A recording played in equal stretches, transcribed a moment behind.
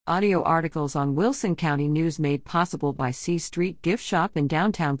Audio articles on Wilson County News made possible by C Street Gift Shop in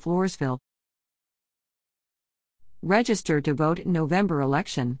downtown Floresville. Register to vote in November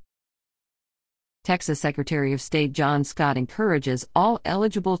election. Texas Secretary of State John Scott encourages all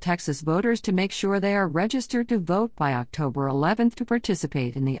eligible Texas voters to make sure they are registered to vote by October 11th to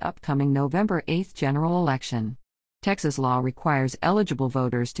participate in the upcoming November 8th general election. Texas law requires eligible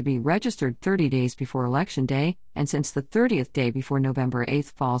voters to be registered 30 days before Election Day, and since the 30th day before November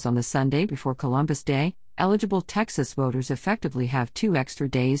 8th falls on the Sunday before Columbus Day, eligible Texas voters effectively have 2 extra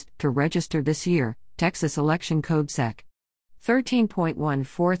days to register this year. Texas Election Code Sec.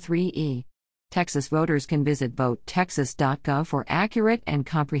 13.143e. Texas voters can visit votetexas.gov for accurate and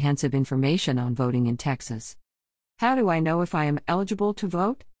comprehensive information on voting in Texas. How do I know if I am eligible to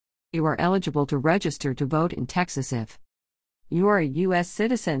vote? You are eligible to register to vote in Texas if you are a U.S.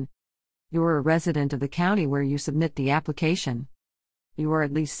 citizen, you are a resident of the county where you submit the application, you are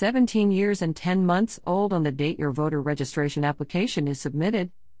at least 17 years and 10 months old on the date your voter registration application is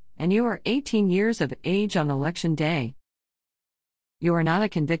submitted, and you are 18 years of age on Election Day. You are not a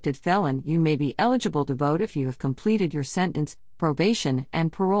convicted felon. You may be eligible to vote if you have completed your sentence, probation,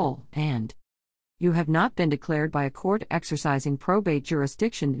 and parole, and you have not been declared by a court exercising probate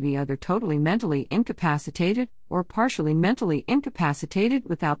jurisdiction to be either totally mentally incapacitated or partially mentally incapacitated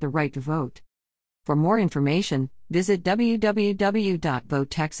without the right to vote. For more information, visit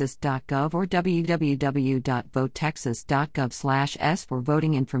www.votetexas.gov or www.votetexas.gov/s for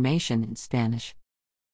voting information in Spanish.